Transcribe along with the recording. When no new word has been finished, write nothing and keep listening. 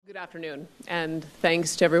Good afternoon, and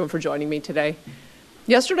thanks to everyone for joining me today.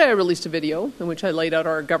 Yesterday, I released a video in which I laid out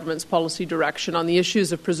our government's policy direction on the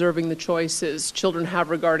issues of preserving the choices children have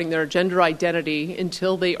regarding their gender identity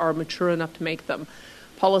until they are mature enough to make them.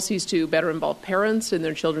 Policies to better involve parents in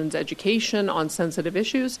their children's education on sensitive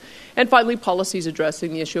issues, and finally, policies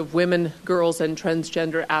addressing the issue of women, girls, and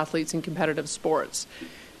transgender athletes in competitive sports.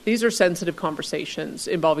 These are sensitive conversations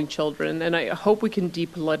involving children, and I hope we can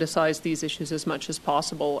depoliticize these issues as much as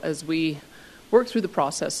possible as we work through the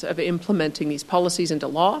process of implementing these policies into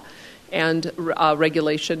law and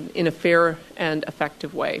regulation in a fair and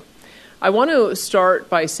effective way. I want to start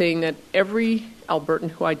by saying that every Albertan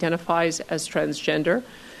who identifies as transgender,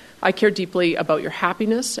 I care deeply about your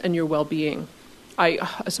happiness and your well-being. I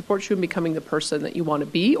support you in becoming the person that you want to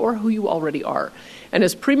be or who you already are. And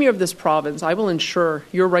as Premier of this province, I will ensure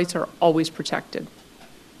your rights are always protected.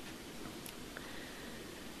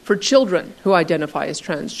 For children who identify as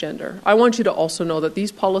transgender, I want you to also know that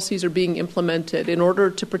these policies are being implemented in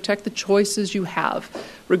order to protect the choices you have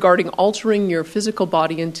regarding altering your physical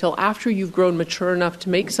body until after you've grown mature enough to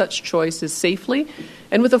make such choices safely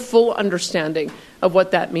and with a full understanding of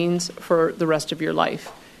what that means for the rest of your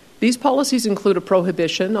life. These policies include a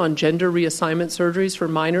prohibition on gender reassignment surgeries for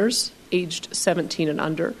minors aged 17 and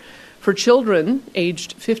under. For children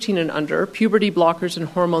aged 15 and under, puberty blockers and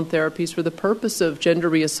hormone therapies for the purpose of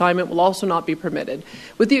gender reassignment will also not be permitted,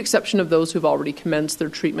 with the exception of those who've already commenced their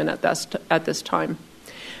treatment at this time.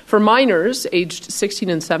 For minors aged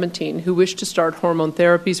 16 and 17 who wish to start hormone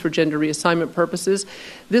therapies for gender reassignment purposes,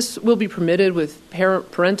 this will be permitted with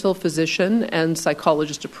parental, physician, and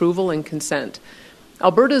psychologist approval and consent.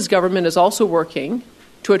 Alberta's government is also working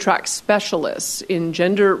to attract specialists in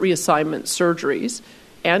gender reassignment surgeries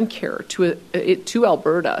and care to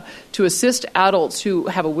Alberta to assist adults who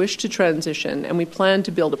have a wish to transition, and we plan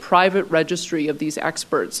to build a private registry of these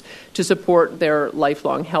experts to support their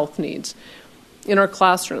lifelong health needs. In our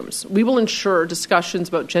classrooms, we will ensure discussions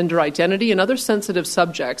about gender identity and other sensitive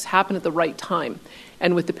subjects happen at the right time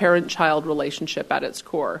and with the parent-child relationship at its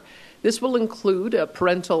core. This will include a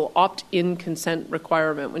parental opt-in consent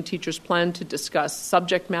requirement when teachers plan to discuss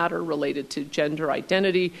subject matter related to gender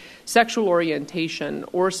identity, sexual orientation,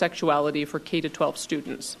 or sexuality for K-12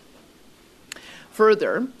 students.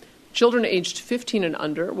 Further, children aged 15 and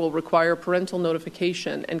under will require parental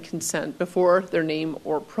notification and consent before their name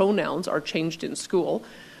or pronouns are changed in school.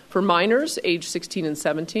 For minors aged 16 and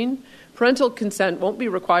 17, parental consent won't be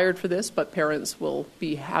required for this, but parents will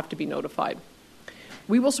have to be notified.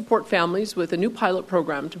 We will support families with a new pilot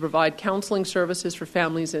program to provide counseling services for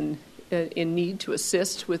families in need to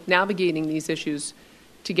assist with navigating these issues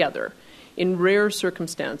together. In rare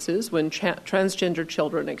circumstances, when transgender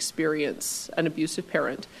children experience an abusive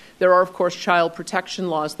parent, there are, of course, child protection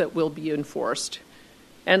laws that will be enforced.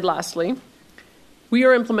 And lastly, we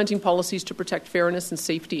are implementing policies to protect fairness and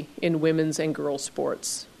safety in women's and girls'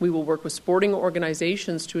 sports. We will work with sporting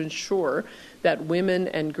organizations to ensure that women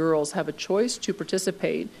and girls have a choice to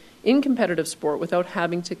participate in competitive sport without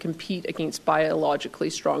having to compete against biologically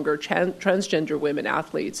stronger transgender women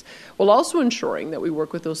athletes, while also ensuring that we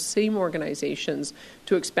work with those same organizations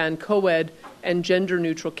to expand co-ed and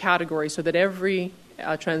gender-neutral categories so that every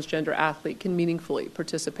transgender athlete can meaningfully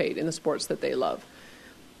participate in the sports that they love.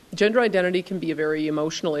 Gender identity can be a very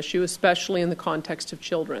emotional issue, especially in the context of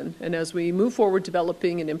children. And as we move forward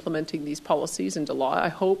developing and implementing these policies into law, I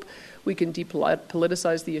hope we can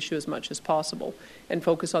depoliticize the issue as much as possible and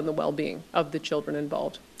focus on the well-being of the children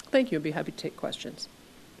involved. Thank you. I'd be happy to take questions.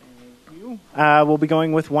 Thank you. We'll be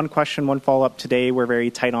going with one question, one follow-up today. We're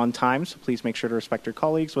very tight on time, so please make sure to respect your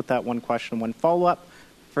colleagues with that one question, one follow-up.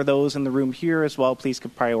 For those in the room here as well, please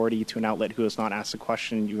give priority to an outlet who has not asked a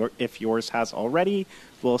question if yours has already.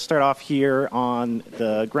 We'll start off here on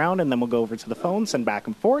the ground, and then we'll go over to the phones and back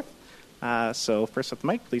and forth. So first up the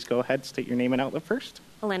mic, please go ahead, state your name and outlet first.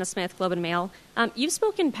 Danielle Smith, Globe and Mail. You've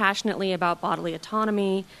spoken passionately about bodily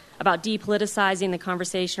autonomy, about depoliticizing the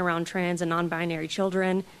conversation around trans and non-binary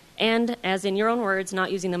children, and, as in your own words,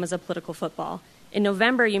 not using them as a political football. In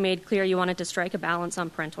November, you made clear you wanted to strike a balance on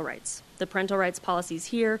parental rights. The parental rights policies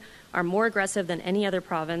here are more aggressive than any other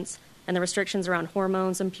province, and the restrictions around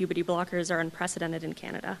hormones and puberty blockers are unprecedented in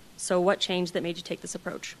Canada. So what changed that made you take this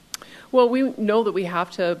approach? Well, we know that we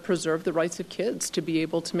have to preserve the rights of kids to be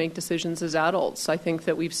able to make decisions as adults. I think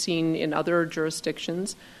that we've seen in other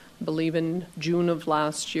jurisdictions, I believe in June of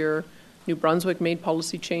last year, New Brunswick made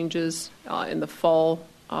policy changes. In the fall,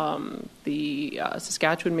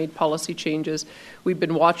 Saskatchewan made policy changes. We've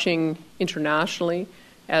been watching internationally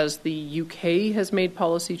as the UK has made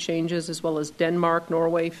policy changes, as well as Denmark,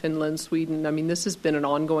 Norway, Finland, Sweden. I mean, this has been an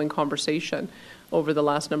ongoing conversation over the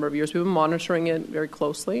last number of years. We've been monitoring it very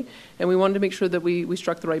closely, and we wanted to make sure that we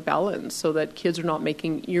struck the right balance so that kids are not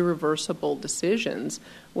making irreversible decisions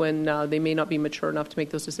when they may not be mature enough to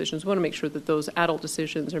make those decisions. We want to make sure that those adult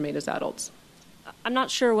decisions are made as adults. I'm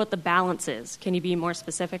not sure what the balance is. Can you be more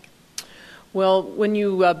specific? Well, when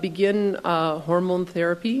you begin hormone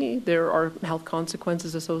therapy, there are health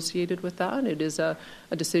consequences associated with that. It is a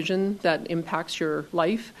decision that impacts your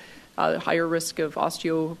life, higher risk of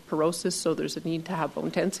osteoporosis, so there's a need to have bone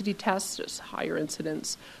density tests. There's higher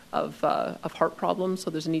incidence of heart problems, so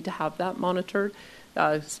there's a need to have that monitored.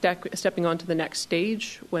 Stepping on to the next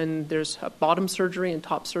stage when there's bottom surgery and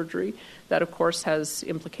top surgery, that of course has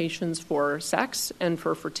implications for sex and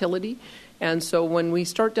for fertility. And so when we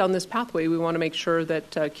start down this pathway, we want to make sure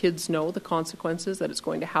that kids know the consequences that it's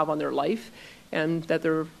going to have on their life and that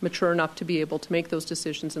they're mature enough to be able to make those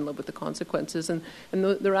decisions and live with the consequences. And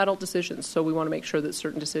they're adult decisions, so we want to make sure that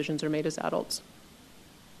certain decisions are made as adults.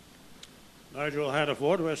 Nigel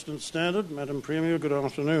Haddiford, Western Standard. Madam Premier, good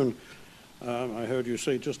afternoon. I heard you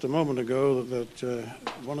say just a moment ago that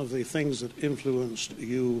one of the things that influenced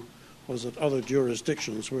you was that other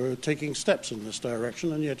jurisdictions were taking steps in this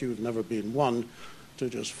direction, and yet you've never been one to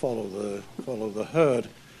just follow the herd.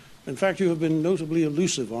 In fact, you have been notably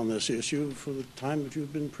elusive on this issue for the time that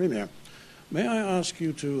you've been Premier. May I ask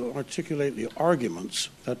you to articulate the arguments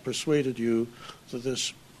that persuaded you that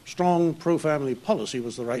this strong pro-family policy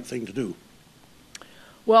was the right thing to do?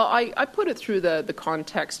 Well, I put it through the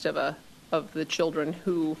context of the children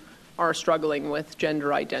who are struggling with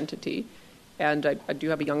gender identity. And I do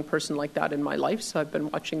have a young person like that in my life, so I've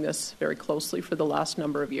been watching this very closely for the last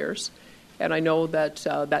number of years. And I know that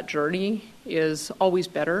that journey is always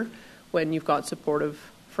better when you've got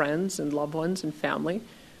supportive friends and loved ones and family.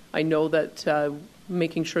 I know that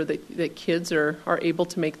making sure that kids are able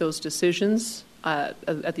to make those decisions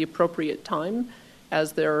at the appropriate time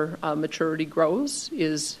as their maturity grows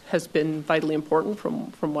has been vitally important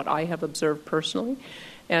from what I have observed personally.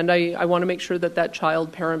 And I want to make sure that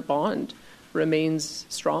child-parent bond remains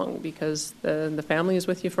strong because the family is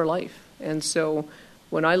with you for life. And so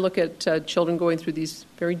when I look at children going through these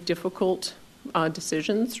very difficult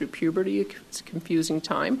decisions through puberty, it's a confusing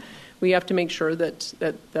time, we have to make sure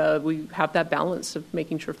that we have that balance of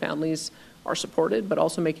making sure families are supported, but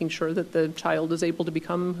also making sure that the child is able to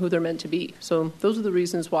become who they're meant to be. So those are the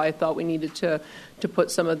reasons why I thought we needed to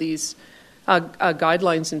put some of these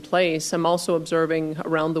guidelines in place. I'm also observing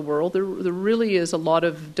around the world there really is a lot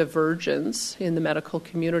of divergence in the medical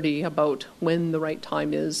community about when the right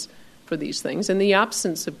time is for these things. In the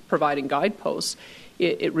absence of providing guideposts,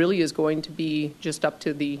 it really is going to be just up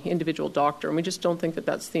to the individual doctor, and we just don't think that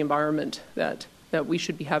that's the environment that we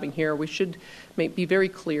should be having here. We should be very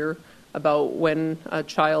clear about when a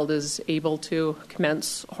child is able to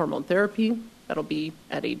commence hormone therapy. That'll be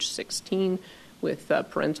at age 16 with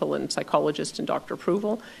parental and psychologist and doctor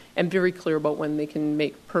approval, and very clear about when they can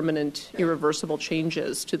make permanent, irreversible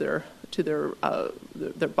changes to their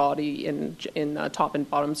body in top and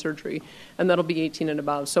bottom surgery, and that'll be 18 and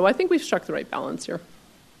above. So I think we've struck the right balance here.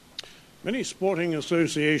 Many sporting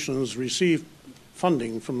associations receive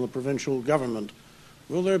funding from the provincial government.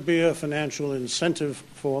 Will there be a financial incentive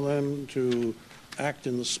for them to act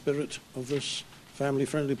in the spirit of this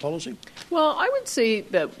family-friendly policy? Well, I would say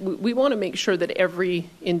that we want to make sure that every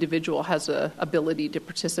individual has an ability to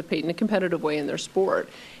participate in a competitive way in their sport.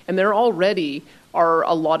 And there already are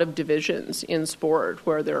a lot of divisions in sport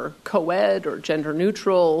where they're co-ed or gender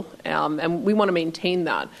neutral, and we want to maintain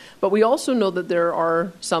that. But we also know that there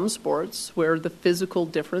are some sports where the physical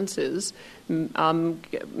differences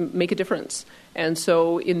make a difference. And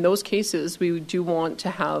so in those cases, we do want to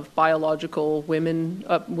have biological women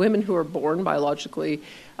who are born biologically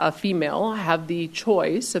female, have the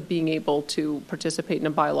choice of being able to participate in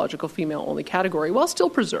a biological female-only category while still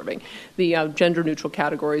preserving the gender-neutral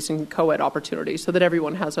categories and co-ed opportunities so that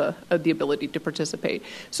everyone has the ability to participate.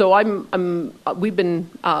 So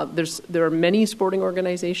there are many sporting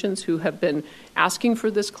organizations who have been asking for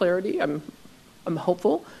this clarity. I'm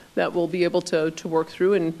hopeful that we'll be able to work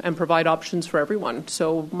through and provide options for everyone.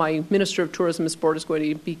 So my Minister of Tourism and Sport is going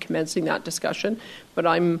to be commencing that discussion. But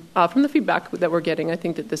I'm from the feedback that we're getting, I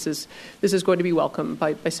think that this is going to be welcomed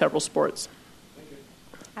by several sports.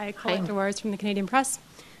 Hi, Colette DeWars from the Canadian Press.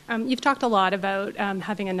 You've talked a lot about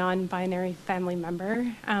having a non-binary family member.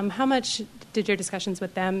 How much did your discussions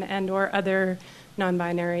with them and or other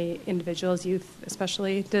non-binary individuals, youth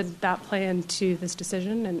especially, did that play into this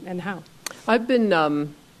decision and how? I've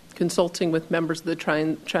been consulting with members of the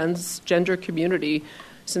transgender community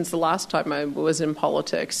since the last time I was in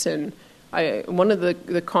politics. And one of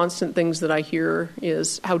the constant things that I hear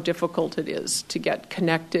is how difficult it is to get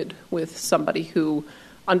connected with somebody who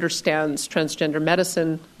understands transgender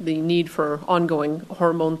medicine, the need for ongoing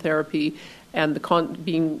hormone therapy, and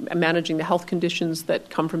managing the health conditions that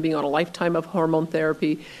come from being on a lifetime of hormone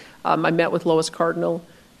therapy. I met with Lois Cardinal,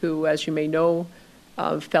 who, as you may know,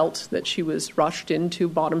 felt that she was rushed into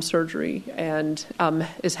bottom surgery and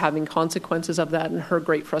is having consequences of that. And her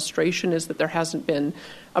great frustration is that there hasn't been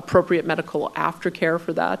appropriate medical aftercare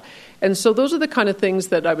for that. And so those are the kind of things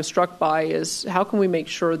that I was struck by, is how can we make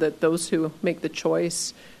sure that those who make the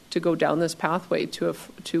choice to go down this pathway to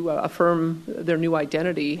affirm their new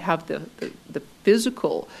identity have the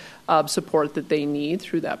physical support that they need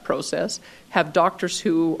through that process, have doctors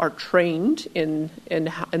who are trained in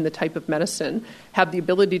the type of medicine, have the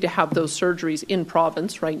ability to have those surgeries in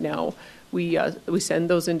province. Right now, we send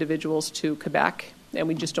those individuals to Quebec, and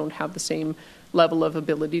we just don't have the same level of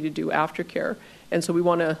ability to do aftercare. And so we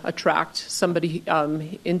want to attract somebody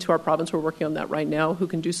into our province. We're working on that right now, who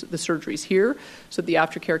can do the surgeries here so the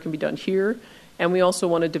aftercare can be done here. And we also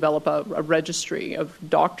want to develop a registry of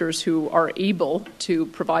doctors who are able to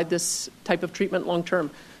provide this type of treatment long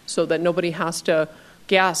term, so that nobody has to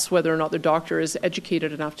guess whether or not their doctor is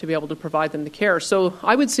educated enough to be able to provide them the care. So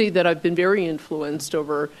I would say that I've been very influenced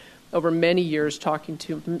over many years, talking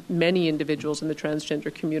to many individuals in the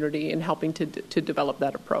transgender community and helping to develop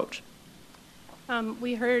that approach.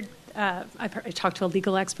 We heard, I talked to a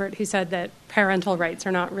legal expert who said that parental rights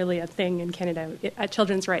are not really a thing in Canada.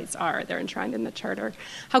 Children's rights are. They're enshrined in the Charter.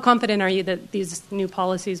 How confident are you that these new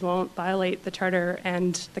policies won't violate the Charter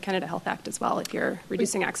and the Canada Health Act as well, if you're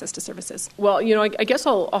reducing access to services? Well, I guess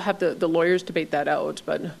I'll have the lawyers debate that out,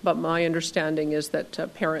 but my understanding is that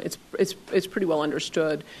it's pretty well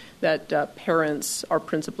understood that parents are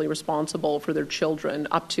principally responsible for their children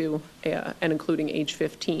up to and including age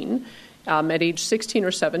 15. At age 16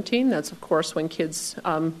 or 17, that's, of course, when kids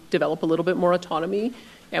develop a little bit more autonomy.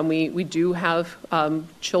 And we do have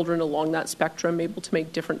children along that spectrum able to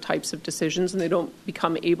make different types of decisions, and they don't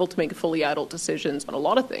become able to make fully adult decisions on a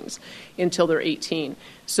lot of things until they're 18.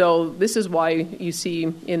 So this is why you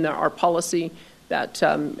see in our policy that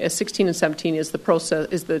 16 and 17 is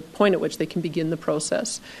the point at which they can begin the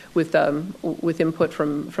process with input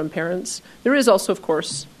from parents. There is also, of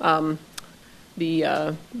course,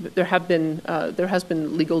 there has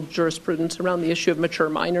been legal jurisprudence around the issue of mature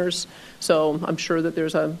minors, so I'm sure that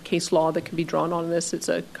there's a case law that can be drawn on this. It's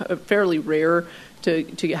a fairly rare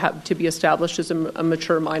to be established as a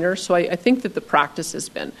mature minor. So I think that the practice has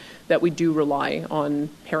been that we do rely on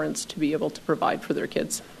parents to be able to provide for their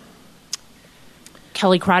kids.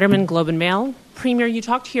 Kelly Kreiderman, Globe and Mail. Premier, you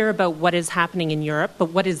talked here about what is happening in Europe, but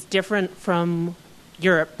what is different from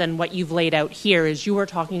Europe than what you've laid out here is you were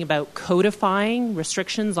talking about codifying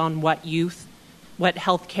restrictions on what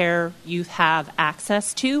healthcare youth have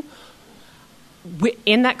access to.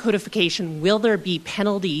 In that codification, will there be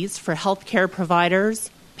penalties for healthcare providers,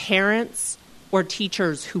 parents, or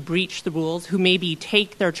teachers who breach the rules, who maybe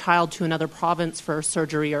take their child to another province for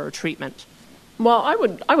surgery or a treatment? Well,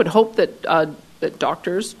 I would hope that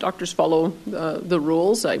doctors follow the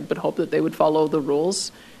rules. I would hope that they would follow the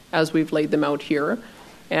rules as we've laid them out here.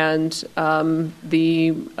 And we're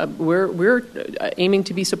aiming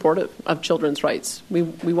to be supportive of children's rights. We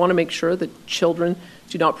want to make sure that children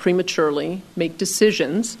do not prematurely make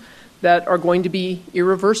decisions that are going to be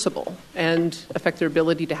irreversible and affect their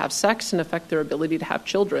ability to have sex and affect their ability to have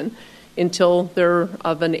children until they're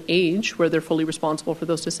of an age where they're fully responsible for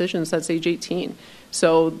those decisions. That's age 18.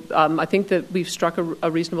 So I think that we've struck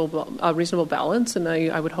a reasonable balance, and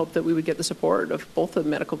I would hope that we would get the support of both the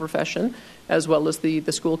medical profession as well as the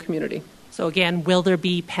school community. So again, will there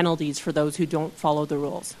be penalties for those who don't follow the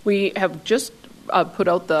rules? We have just put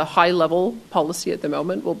out the high-level policy at the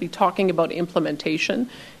moment. We'll be talking about implementation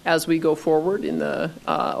as we go forward in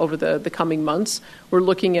over the coming months. We're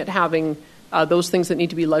looking at having those things that need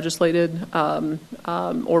to be legislated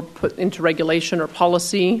or put into regulation or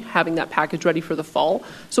policy, having that package ready for the fall.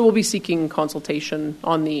 So we'll be seeking consultation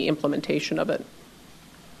on the implementation of it.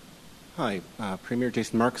 Hi, Premier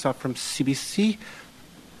Jason Marksoff from CBC.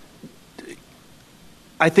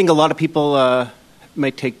 I think a lot of people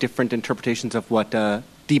might take different interpretations of what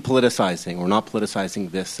depoliticizing or not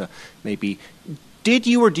politicizing this may be. Did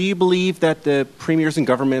you or do you believe that the premiers and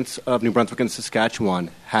governments of New Brunswick and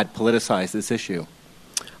Saskatchewan had politicized this issue?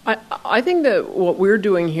 I think that what we're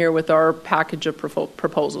doing here with our package of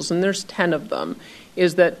proposals, and there's 10 of them,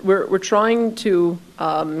 is that we're trying to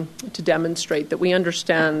demonstrate that we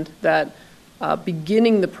understand that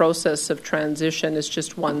beginning the process of transition is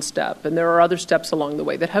just one step, and there are other steps along the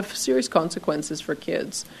way that have serious consequences for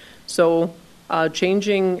kids. So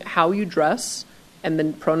changing how you dress and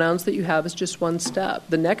the pronouns that you have is just one step.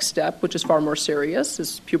 The next step, which is far more serious,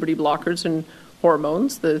 is puberty blockers and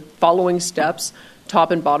hormones. The following steps,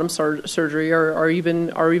 top and bottom surgery, are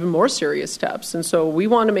even more serious steps. And so we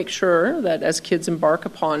want to make sure that as kids embark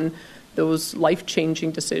upon those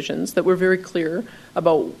life-changing decisions, that we're very clear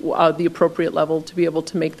about the appropriate level to be able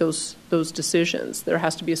to make those decisions. There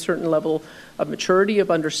has to be a certain level of maturity,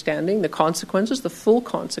 of understanding the consequences, the full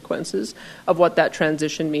consequences of what that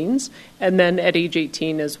transition means. And then at age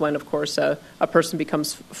 18 is when, of course, a person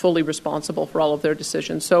becomes fully responsible for all of their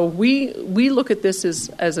decisions. So we look at this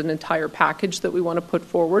as an entire package that we want to put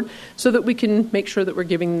forward so that we can make sure that we're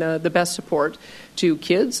giving the best support to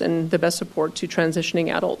kids and the best support to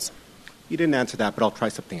transitioning adults. You didn't answer that, but I'll try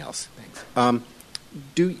something else. Thanks.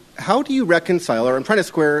 How do you reconcile, or I'm trying to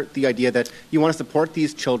square the idea that you want to support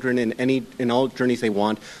these children in all journeys they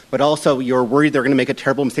want, but also you're worried they're going to make a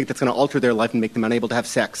terrible mistake that's going to alter their life and make them unable to have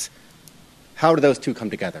sex. How do those two come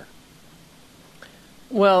together?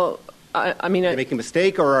 Well, I mean... Are they making a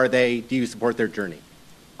mistake, or do you support their journey?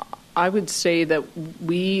 I would say that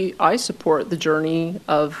I support the journey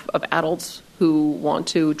of adults who want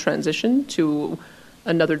to transition to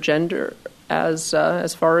another gender as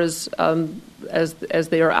far as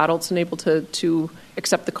they are adults and able to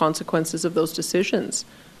accept the consequences of those decisions.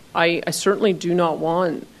 I certainly do not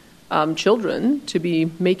want children to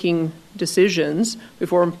be making decisions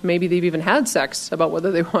before maybe they've even had sex about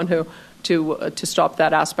whether they want to stop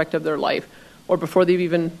that aspect of their life, or before they've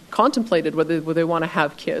even contemplated whether they want to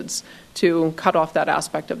have kids, to cut off that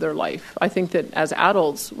aspect of their life. I think that as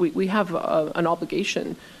adults, we have an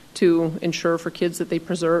obligation to ensure for kids that they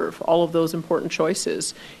preserve all of those important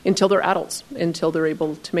choices until they're adults, until they're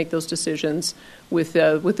able to make those decisions with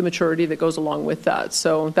the maturity that goes along with that.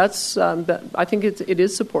 So that's I think it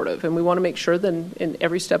is supportive, and we want to make sure that in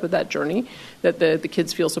every step of that journey that the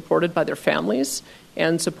kids feel supported by their families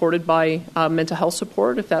and supported by mental health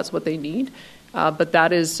support if that's what they need. But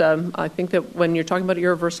that is, I think that when you're talking about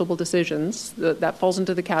irreversible decisions, that falls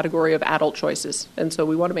into the category of adult choices. And so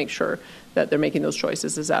we want to make sure that they're making those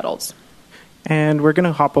choices as adults. And we're going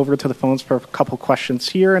to hop over to the phones for a couple questions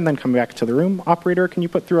here and then come back to the room. Operator, can you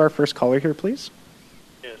put through our first caller here, please?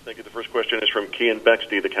 Yes, thank you. The first question is from Cian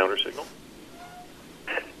Bexty, the counter signal.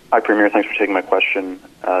 Hi, Premier. Thanks for taking my question.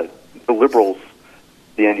 The Liberals,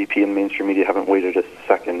 the NDP, and the mainstream media haven't waited a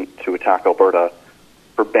second to attack Alberta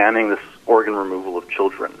for banning this organ removal of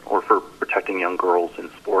children or for protecting young girls in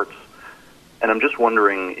sports. And I'm just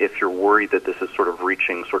wondering if you're worried that this is sort of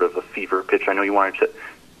reaching sort of a fever pitch. I know you wanted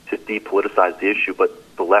to depoliticize the issue,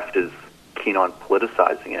 but the left is keen on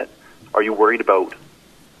politicizing it. Are you worried about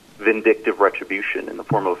vindictive retribution in the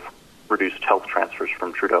form of reduced health transfers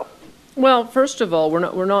from Trudeau? Well, first of all,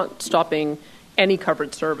 we're not stopping any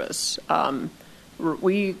covered service.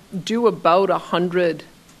 We do about 100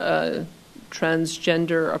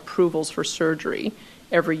 transgender approvals for surgery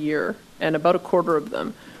every year, and about a quarter of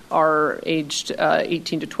them are aged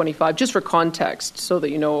 18 to 25. Just for context, so that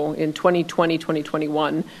you know, in 2020,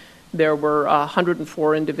 2021, there were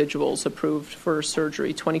 104 individuals approved for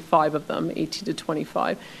surgery, 25 of them 18 to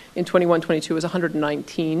 25. In 21-22, it was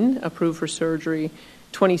 119 approved for surgery,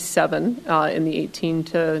 27 in the 18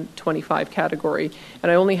 to 25 category.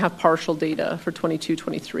 And I only have partial data for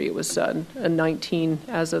 22-23. It was 19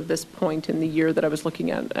 as of this point in the year that I was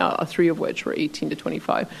looking at, 3 of which were 18 to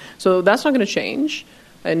 25. So that's not going to change.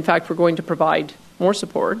 In fact, we're going to provide more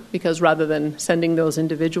support because rather than sending those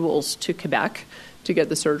individuals to Quebec to get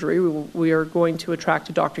the surgery, we are going to attract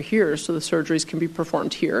a doctor here so the surgeries can be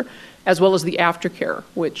performed here, as well as the aftercare,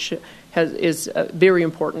 which is very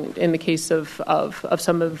important in the case of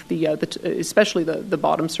some of the especially the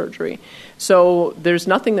bottom surgery. So there's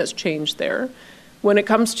nothing that's changed there. When it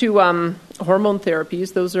comes to hormone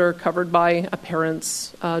therapies, those are covered by a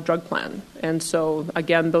parent's drug plan. And so,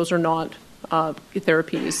 again, those are not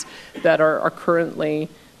therapies that are currently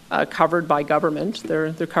covered by government.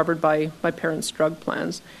 They're covered by parents' drug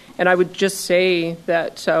plans. And I would just say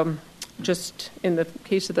that just in the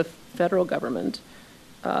case of the federal government,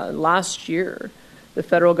 last year, the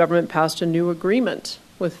federal government passed a new agreement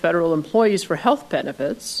with federal employees for health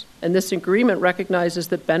benefits, and this agreement recognizes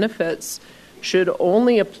that benefits should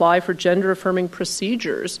only apply for gender-affirming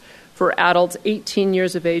procedures for adults 18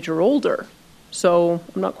 years of age or older. So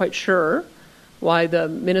I'm not quite sure why the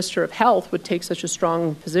Minister of Health would take such a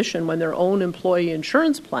strong position when their own employee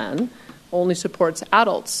insurance plan only supports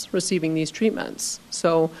adults receiving these treatments.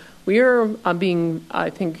 So we are being,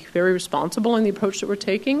 I think, very responsible in the approach that we're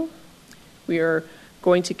taking. We are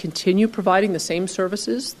going to continue providing the same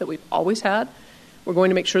services that we've always had. We're going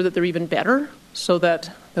to make sure that they're even better so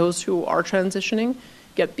that those who are transitioning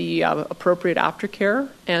get the appropriate aftercare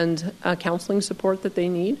and counseling support that they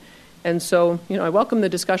need. And so, I welcome the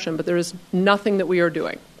discussion, but there is nothing that we are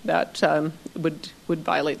doing that would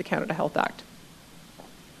violate the Canada Health Act.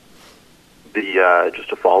 Just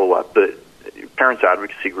to follow up, the parents'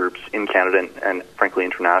 advocacy groups in Canada and frankly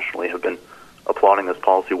internationally have been applauding this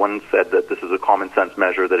policy. One said that this is a common sense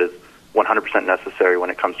measure that is 100% necessary when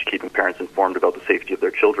it comes to keeping parents informed about the safety of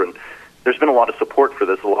their children. There's been a lot of support for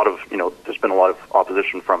this. There's been a lot of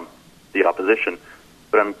opposition from the opposition.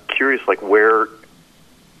 But I'm curious, where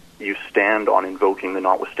you stand on invoking the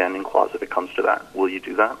notwithstanding clause if it comes to that. Will you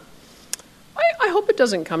do that? I hope it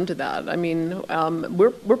doesn't come to that. I mean,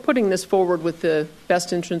 we're putting this forward with the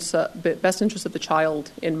best interest of the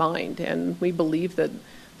child in mind, and we believe that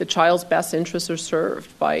the child's best interests are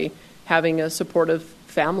served by having a supportive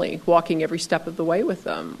family walking every step of the way with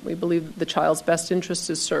them. We believe the child's best interest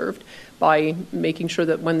is served by making sure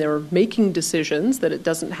that when they're making decisions, that it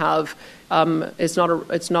doesn't have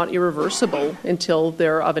it's not irreversible until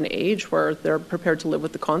they're of an age where they're prepared to live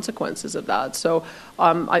with the consequences of that. So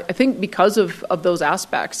I think because of those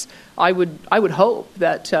aspects, I would hope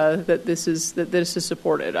that this is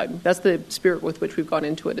supported. That's the spirit with which we've gone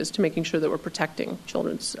into it, is to making sure that we're protecting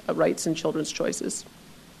children's rights and children's choices.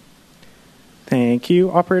 Thank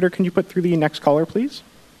you. Operator, can you put through the next caller, please?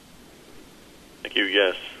 Thank you,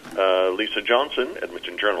 yes. Lisa Johnson,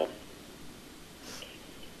 Edmonton Journal.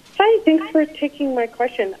 Hi, thanks for taking my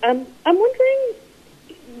question. I'm wondering,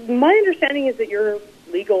 my understanding is that your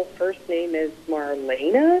legal first name is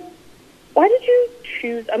Marlena. Why did you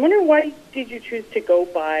choose, I'm wondering why did you choose to go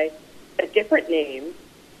by a different name,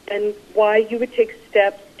 and why you would take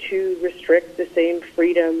steps to restrict the same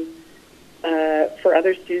freedom for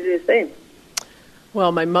others to do the same?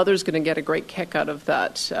 Well, my mother's going to get a great kick out of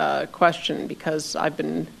that question, because I've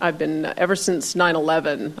been ever since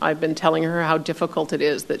 9/11, I've been telling her how difficult it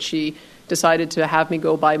is that she decided to have me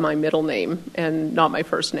go by my middle name and not my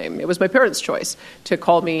first name. It was my parents' choice to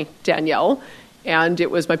call me Danielle, and it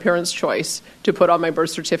was my parents' choice to put on my birth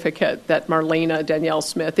certificate that Marlena Danielle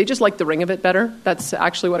Smith. They just liked the ring of it better. That's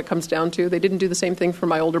actually what it comes down to. They didn't do the same thing for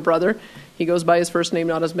my older brother. He goes by his first name,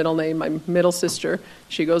 not his middle name. My middle sister,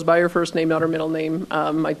 she goes by her first name, not her middle name.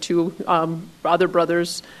 My two other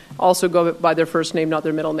brothers also go by their first name, not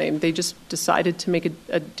their middle name. They just decided to make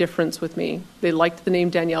a difference with me. They liked the name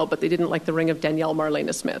Danielle, but they didn't like the ring of Danielle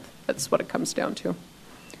Marlena Smith. That's what it comes down to.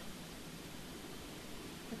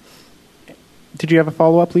 Did you have a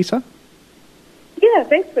follow-up, Lisa? Yeah,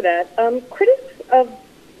 thanks for that. Critics of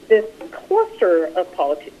this cluster of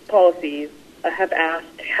policies have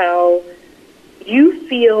asked how you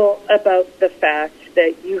feel about the fact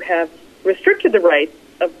that you have restricted the rights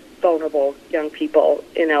of vulnerable young people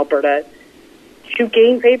in Alberta to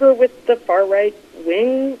gain favor with the far-right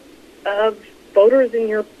wing of voters in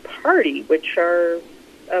your party, which are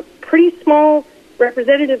a pretty small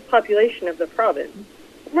representative population of the province.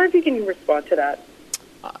 Margie, can you respond to that?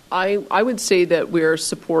 I would say that we're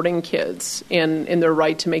supporting kids in their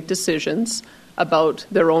right to make decisions about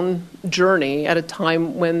their own journey at a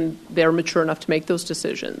time when they're mature enough to make those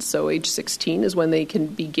decisions. So age 16 is when they can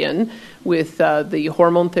begin with the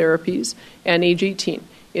hormone therapies, and age 18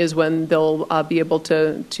 is when they'll be able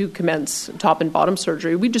to commence top and bottom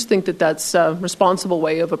surgery. We just think that that's a responsible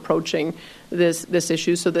way of approaching this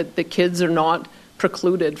issue, so that the kids are not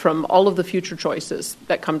precluded from all of the future choices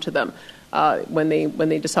that come to them when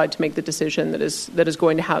they decide to make the decision that is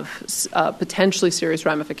going to have potentially serious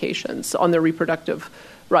ramifications on their reproductive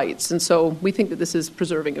rights. And so we think that this is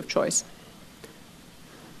preserving of choice.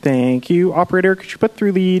 Thank you. Operator, could you put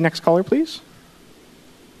through the next caller, please?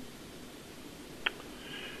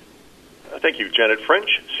 Thank you. Janet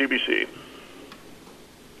French, CBC.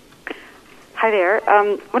 Hi there.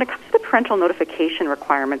 When it comes to the parental notification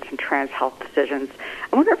requirements in trans health decisions,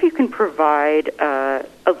 I wonder if you can provide a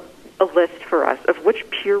list for us of which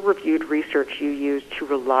peer-reviewed research you use to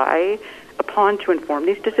rely upon to inform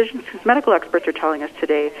these decisions, because medical experts are telling us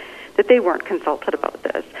today that they weren't consulted about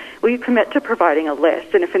this. Will you commit to providing a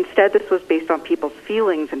list? And if instead this was based on people's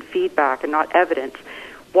feelings and feedback and not evidence,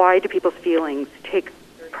 why do people's feelings take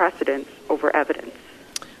precedence over evidence?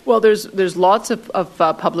 Well, there's lots of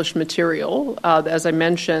published material. As I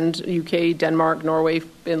mentioned, UK, Denmark, Norway,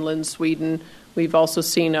 Finland, Sweden. We've also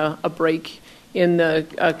seen a break in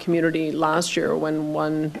the community last year when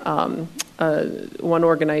one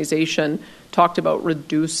organization talked about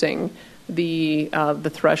reducing the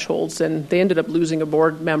thresholds, and they ended up losing a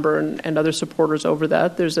board member and other supporters over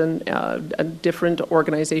that. There's a different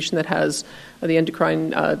organization that has the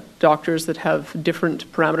endocrine doctors that have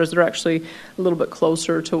different parameters that are actually a little bit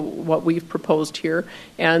closer to what we've proposed here.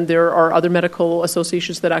 And there are other medical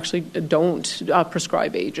associations that actually don't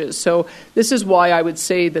prescribe ages. So this is why I would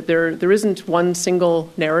say that there isn't one single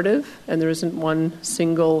narrative, and there isn't one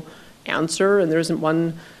single answer, and there isn't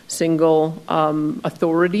one single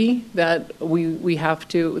authority that we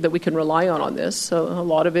can rely on this. So a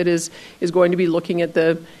lot of it is going to be looking at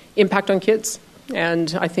the impact on kids.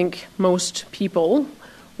 And I think most people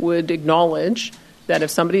would acknowledge that if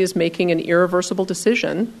somebody is making an irreversible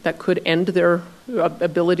decision that could end their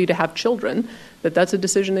ability to have children, that's a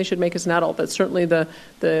decision they should make as an adult. That's certainly the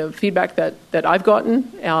feedback that I've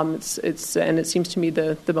gotten. And it seems to me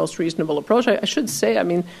the most reasonable approach. I should say, I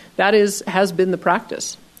mean, that has been the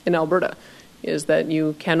practice in Alberta, is that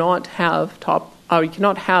you cannot have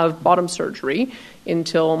bottom surgery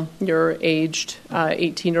until you're aged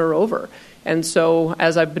 18 or over. And so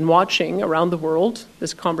as I've been watching around the world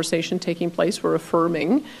this conversation taking place, we're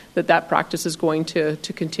affirming that practice is going to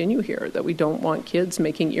continue here, that we don't want kids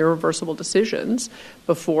making irreversible decisions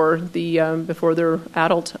before they're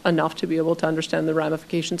adult enough to be able to understand the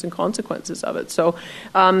ramifications and consequences of it. So,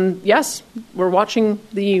 yes, we're watching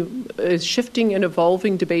the shifting and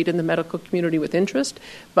evolving debate in the medical community with interest,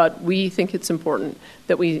 but we think it's important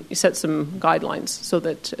that we set some guidelines so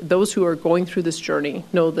that those who are going through this journey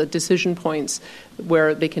know the decision points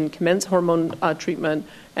where they can commence hormone treatment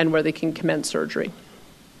and where they can commence surgery.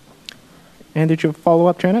 And did you follow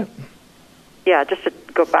up, Janet? Yeah, just to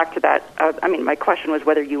go back to that, my question was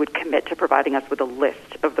whether you would commit to providing us with a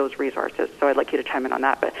list of those resources. So I'd like you to chime in on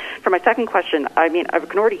that. But for my second question, I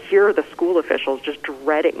can already hear the school officials just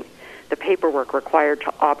dreading the paperwork required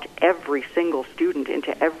to opt every single student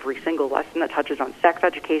into every single lesson that touches on sex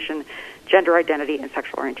education, gender identity, and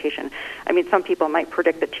sexual orientation. Some people might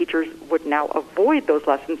predict that teachers would now avoid those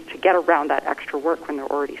lessons to get around that extra work when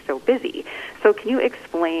they're already so busy. So can you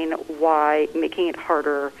explain why making it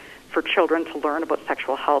harder for children to learn about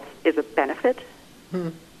sexual health is a benefit?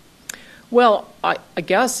 Well, I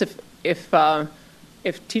guess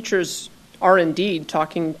if teachers are indeed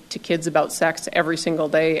talking to kids about sex every single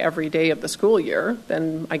day, every day of the school year,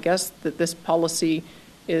 then I guess that this policy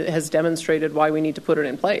has demonstrated why we need to put it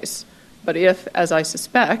in place. But if, as I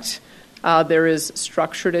suspect, there is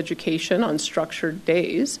structured education on structured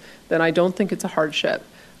days, then I don't think it's a hardship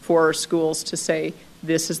for schools to say,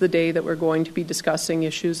 this is the day that we're going to be discussing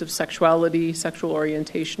issues of sexuality, sexual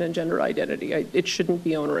orientation, and gender identity. It shouldn't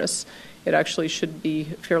be onerous. It actually should be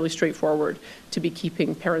fairly straightforward to be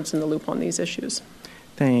keeping parents in the loop on these issues.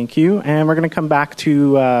 Thank you. And we're going to come back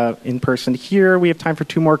to in person here. We have time for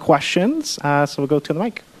 2 more questions, so we'll go to the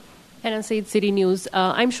mic. Helen Said, City News.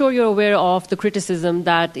 I'm sure you're aware of the criticism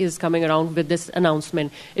that is coming around with this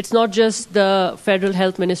announcement. It's not just the federal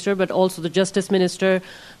health minister, but also the justice minister,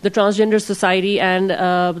 the Transgender Society, and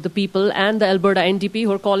the people, and the Alberta NDP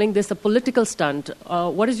who are calling this a political stunt.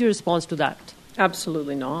 What is your response to that?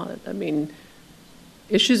 Absolutely not.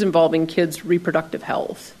 Issues involving kids' reproductive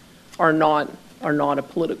health are not a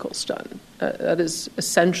political stunt. That is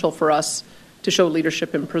essential for us to show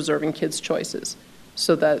leadership in preserving kids' choices,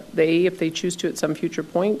 so that they, if they choose to at some future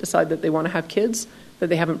point, decide that they want to have kids, that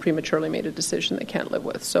they haven't prematurely made a decision they can't live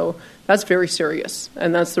with. So that's very serious,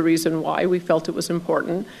 and that's the reason why we felt it was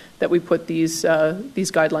important that we put these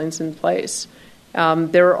guidelines in place.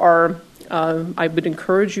 I would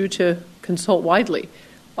encourage you to consult widely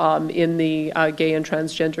in the gay and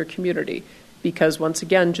transgender community, because once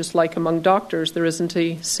again, just like among doctors, there isn't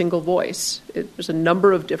a single voice. There's a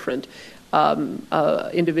number of different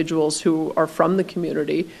individuals who are from the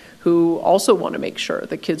community who also want to make sure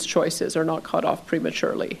that kids' choices are not cut off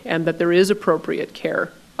prematurely, and that there is appropriate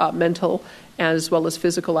care, mental as well as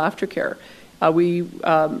physical aftercare. We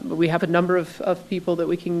have a number of people that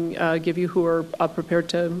we can give you who are prepared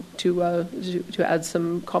to add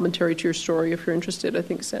some commentary to your story if you're interested. I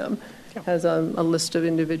think Sam has a list of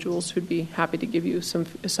individuals who'd be happy to give you some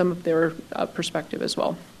of their perspective as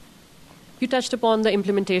well. You touched upon the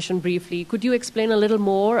implementation briefly. Could you explain a little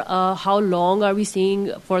more? How long are we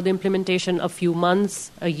seeing for the implementation? A few months,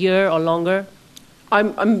 a year, or longer?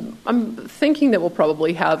 I'm thinking that we'll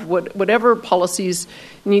probably have whatever policies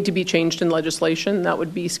need to be changed in legislation, that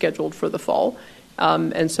would be scheduled for the fall.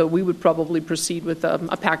 And so we would probably proceed with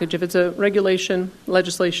a package. If it's a regulation,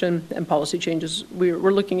 legislation, and policy changes,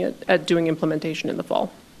 we're looking at doing implementation in the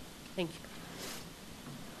fall. Thank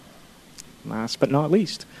you. Last but not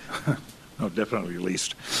least. No, definitely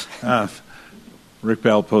least. Rick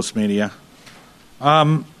Bell, Postmedia.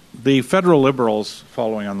 The federal Liberals,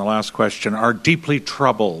 following on the last question, are deeply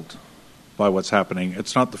troubled by what's happening.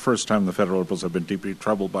 It's not the first time the federal Liberals have been deeply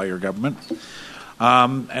troubled by your government.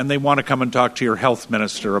 And they want to come and talk to your health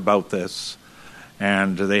minister about this.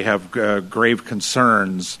 And they have grave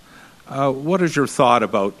concerns. What is your thought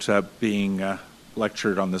about being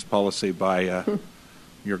lectured on this policy by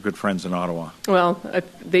your good friends in Ottawa? Well,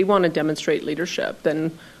 if they want to demonstrate leadership,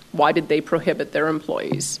 then why did they prohibit their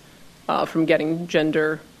employees from getting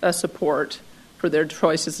gender support for their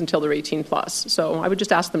choices until they're 18 plus? So I would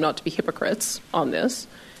just ask them not to be hypocrites on this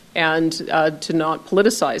and to not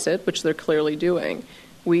politicize it, which they're clearly doing.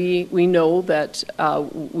 We know that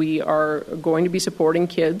we are going to be supporting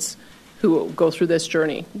kids who go through this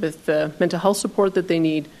journey with the mental health support that they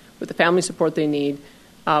need, with the family support they need,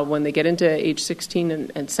 when they get into age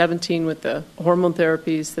 16 and 17 with the hormone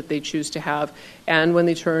therapies that they choose to have, and when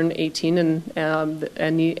they turn 18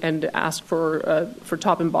 and ask for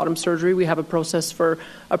top and bottom surgery. We have a process for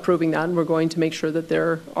approving that, and we're going to make sure that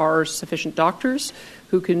there are sufficient doctors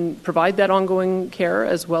who can provide that ongoing care,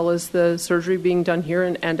 as well as the surgery being done here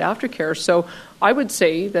and aftercare. So I would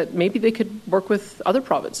say that maybe they could work with other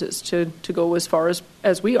provinces to go as far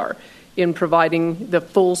as we are in providing the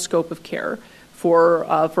full scope of care for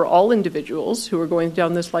all individuals who are going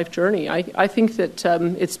down this life journey. I think that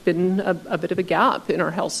it's been a bit of a gap in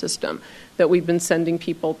our health system, that we've been sending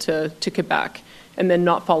people to Quebec and then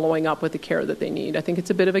not following up with the care that they need. I think it's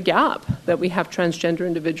a bit of a gap that we have transgender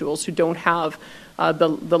individuals who don't have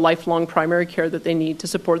the lifelong primary care that they need to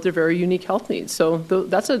support their very unique health needs. So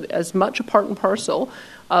that's as much a part and parcel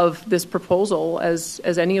of this proposal as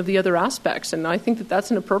any of the other aspects. And I think that that's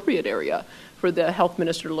an appropriate area for the health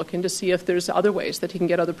minister to look in to see if there's other ways that he can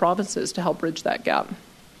get other provinces to help bridge that gap.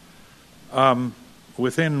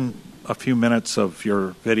 Within a few minutes of your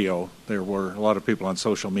video, there were a lot of people on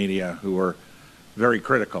social media who were very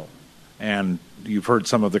critical. And you've heard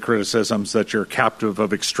some of the criticisms that you're captive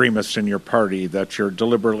of extremists in your party, that you're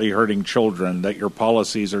deliberately hurting children, that your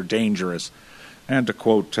policies are dangerous. And to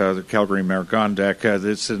quote the Calgary Mayor Gondek,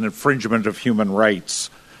 it's an infringement of human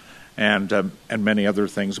rights, and many other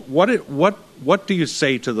things. What do you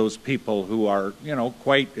say to those people who are,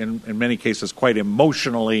 quite in many cases quite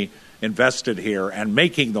emotionally invested here and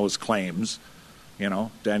making those claims?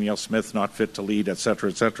 Danielle Smith not fit to lead, et cetera,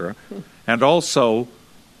 et cetera. And also,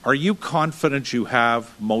 are you confident you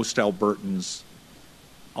have most Albertans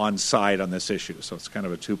on side on this issue? So it's kind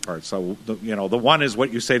of a two-part. So, the one is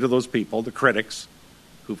what you say to those people, the critics,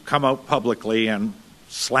 who've come out publicly and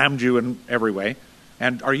slammed you in every way.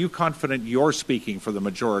 And are you confident you're speaking for the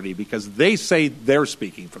majority because they say they're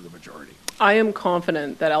speaking for the majority? I am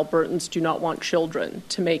confident that Albertans do not want children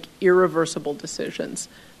to make irreversible decisions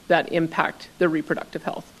that impact their reproductive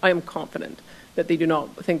health. I am confident that they do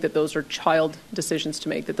not think that those are child decisions to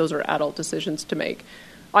make, that those are adult decisions to make.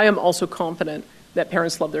 I am also confident that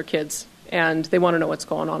parents love their kids and they want to know what's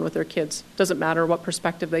going on with their kids. Doesn't matter what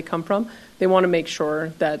perspective they come from. They want to make sure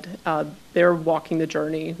that they're walking the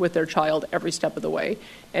journey with their child every step of the way.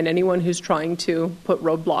 And anyone who's trying to put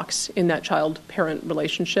roadblocks in that child-parent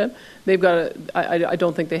relationship, I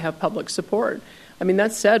don't think they have public support. I mean,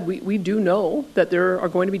 that said, we do know that there are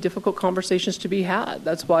going to be difficult conversations to be had.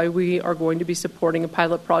 That's why we are going to be supporting a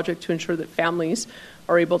pilot project to ensure that families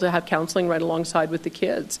are able to have counseling right alongside with the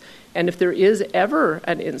kids. And if there is ever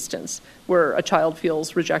an instance where a child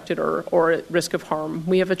feels rejected or at risk of harm,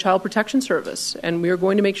 we have a child protection service, and we are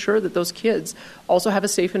going to make sure that those kids also have a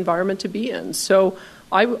safe environment to be in. So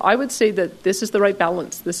I would say that this is the right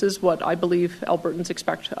balance. This is what I believe Albertans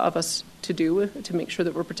expect of us to do to make sure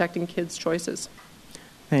that we're protecting kids' choices.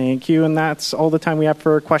 Thank you, and that's all the time we have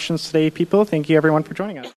for questions today, people. Thank you, everyone, for joining us.